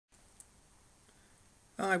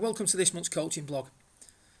Hi, welcome to this month's coaching blog.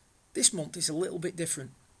 This month is a little bit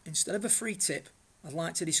different. Instead of a free tip, I'd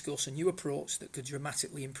like to discuss a new approach that could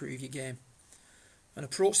dramatically improve your game. An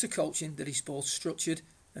approach to coaching that is both structured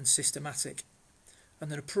and systematic.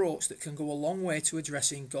 And an approach that can go a long way to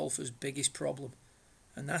addressing golfers' biggest problem.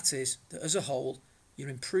 And that is that as a whole, your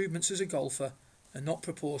improvements as a golfer are not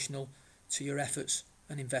proportional to your efforts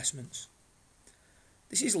and investments.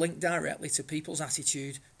 This is linked directly to people's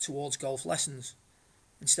attitude towards golf lessons.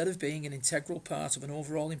 Instead of being an integral part of an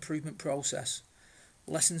overall improvement process,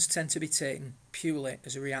 lessons tend to be taken purely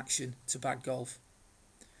as a reaction to bad golf.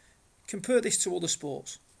 Compare this to other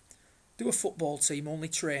sports. Do a football team only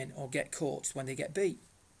train or get coached when they get beat?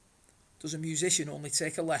 Does a musician only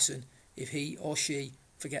take a lesson if he or she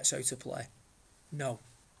forgets how to play? No.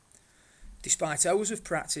 Despite hours of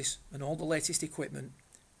practice and all the latest equipment,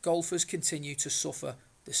 golfers continue to suffer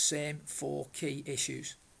the same four key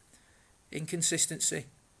issues: inconsistency,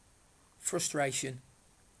 frustration,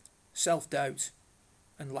 self-doubt,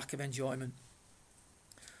 and lack of enjoyment.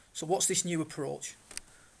 So what's this new approach?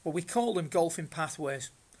 Well, we call them golfing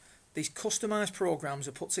pathways. These customised programs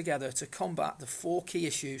are put together to combat the four key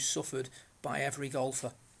issues suffered by every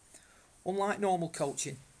golfer. Unlike normal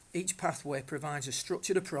coaching, each pathway provides a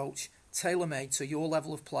structured approach tailor-made to your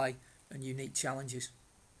level of play and unique challenges.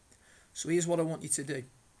 So here's what I want you to do.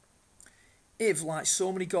 If, like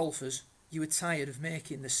so many golfers, you are tired of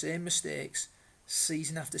making the same mistakes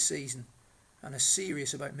season after season and are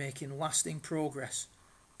serious about making lasting progress,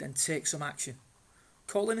 then take some action.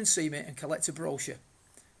 Call in and see me and collect a brochure.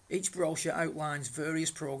 Each brochure outlines various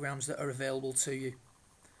programs that are available to you.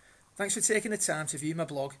 Thanks for taking the time to view my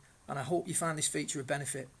blog, and I hope you find this feature of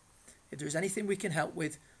benefit. If there is anything we can help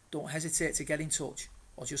with, don't hesitate to get in touch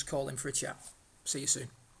or just call in for a chat. See you soon.